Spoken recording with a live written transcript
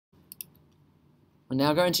We're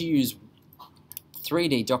now going to use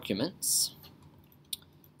 3D documents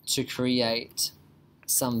to create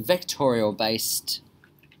some vectorial based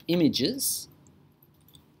images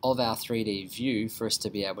of our 3D view for us to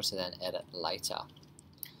be able to then edit later.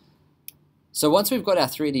 So once we've got our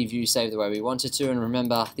 3D view saved the way we wanted to, and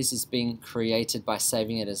remember this is being created by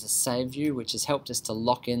saving it as a save view, which has helped us to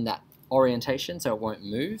lock in that orientation so it won't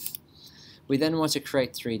move, we then want to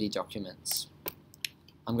create 3D documents.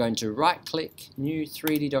 I'm going to right click, new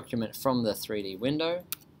 3D document from the 3D window,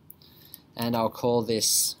 and I'll call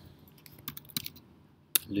this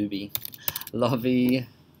lobby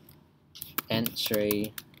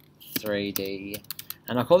entry 3D,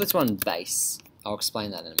 and I'll call this one base. I'll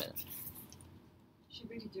explain that in a minute. Should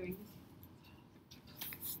we be doing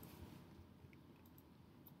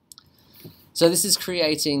this? So this is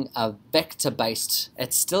creating a vector-based,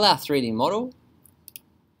 it's still our 3D model,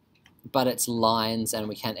 but it's lines and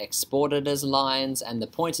we can export it as lines, and the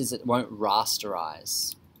point is it won't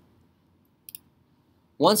rasterize.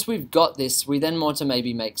 Once we've got this, we then want to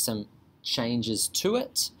maybe make some changes to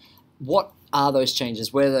it. What are those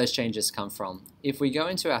changes? Where do those changes come from? If we go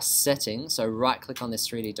into our settings, so right click on this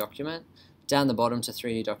 3D document, down the bottom to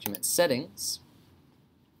 3D document settings,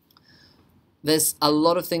 there's a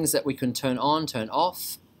lot of things that we can turn on, turn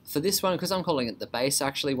off. For this one, because I'm calling it the base, I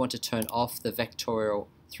actually want to turn off the vectorial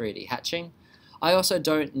 3D hatching. I also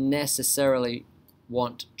don't necessarily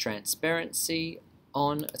want transparency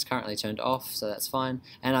on, it's currently turned off, so that's fine,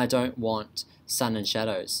 and I don't want sun and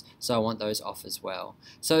shadows, so I want those off as well.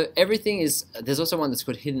 So everything is, there's also one that's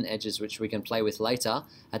called hidden edges, which we can play with later.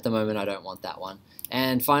 At the moment I don't want that one.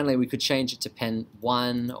 And finally we could change it to pen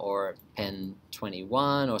 1 or pen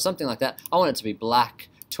 21 or something like that. I want it to be black.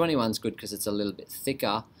 21's good because it's a little bit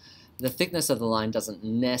thicker. The thickness of the line doesn't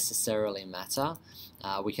necessarily matter.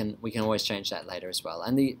 We can always change that later as well.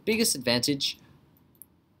 And the biggest advantage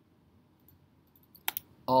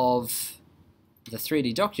of the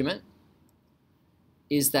 3D document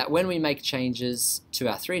is that when we make changes to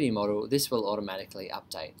our 3D model, this will automatically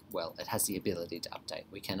update. Well, it has the ability to update.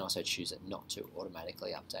 We can also choose it not to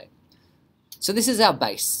automatically update. So this is our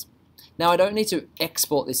base. Now I don't need to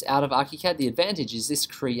export this out of ArchiCAD. The advantage is this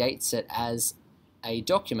creates it as a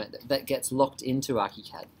document that gets locked into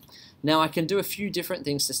ArchiCAD. Now I can do a few different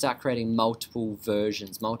things to start creating multiple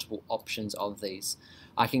versions, multiple options of these.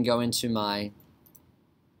 I can go into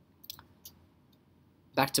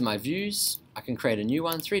back to my views. I can create a new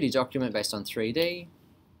one, 3D document based on 3D.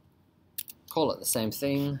 Call it the same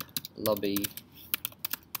thing, lobby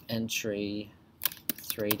entry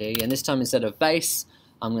 3D. And this time instead of base,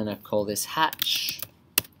 I'm going to call this hatch,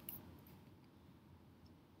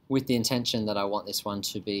 with the intention that I want this one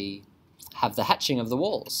to have the hatching of the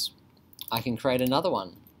walls. I can create another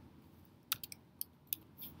one,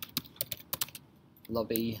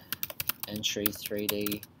 lobby entry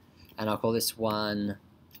 3D, and I'll call this one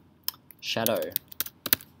shadow.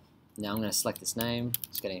 Now I'm going to select this name.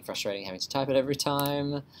 It's getting frustrating having to type it every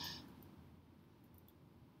time.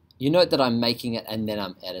 You note that I'm making it and then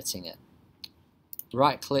I'm editing it.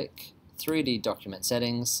 Right click, 3D document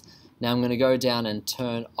settings. Now I'm going to go down and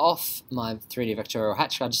turn off my 3D vectorial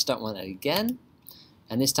hatch. I just don't want it again.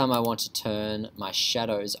 And this time I want to turn my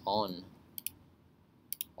shadows on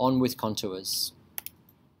with contours.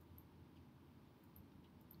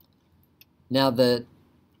 Now the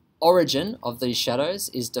origin of these shadows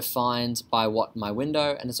is defined by my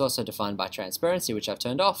window, and it's also defined by transparency, which I've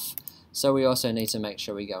turned off. So we also need to make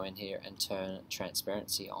sure we go in here and turn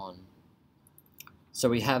transparency on. So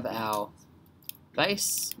we have our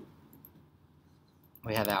base,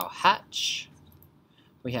 we have our hatch,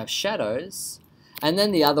 we have shadows, and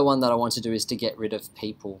then the other one that I want to do is to get rid of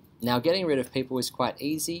people. Now getting rid of people is quite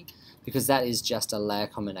easy because that is just a layer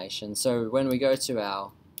combination. So when we go to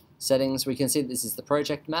our settings, we can see that this is the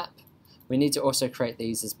project map. We need to also create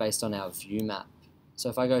these as based on our view map. So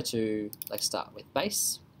if I go to, let's start with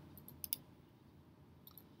base,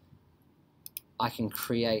 I can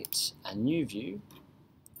create a new view,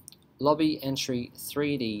 lobby entry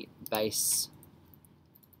 3D base.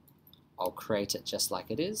 I'll create it just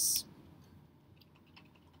like it is.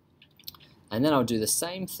 And then I'll do the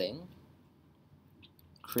same thing,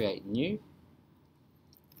 create new.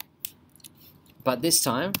 But this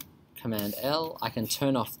time, Command L, I can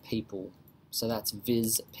turn off people. So that's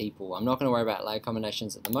viz people. I'm not going to worry about layer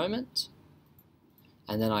combinations at the moment.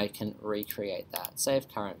 And then I can recreate that. Save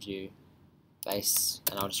current view, base,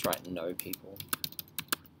 and I'll just write no people.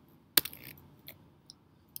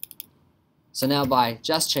 So now by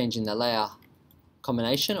just changing the layer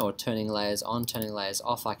combination or turning layers on, turning layers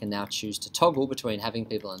off, I can now choose to toggle between having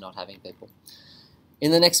people and not having people. In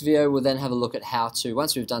the next video, we'll then have a look at how to,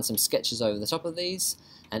 once we've done some sketches over the top of these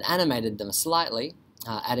and animated them slightly,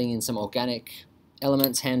 adding in some organic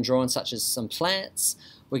elements hand-drawn such as some plants,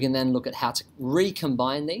 we can then look at how to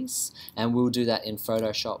recombine these, and we'll do that in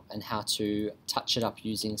Photoshop and how to touch it up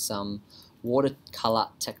using some watercolor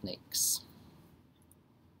techniques.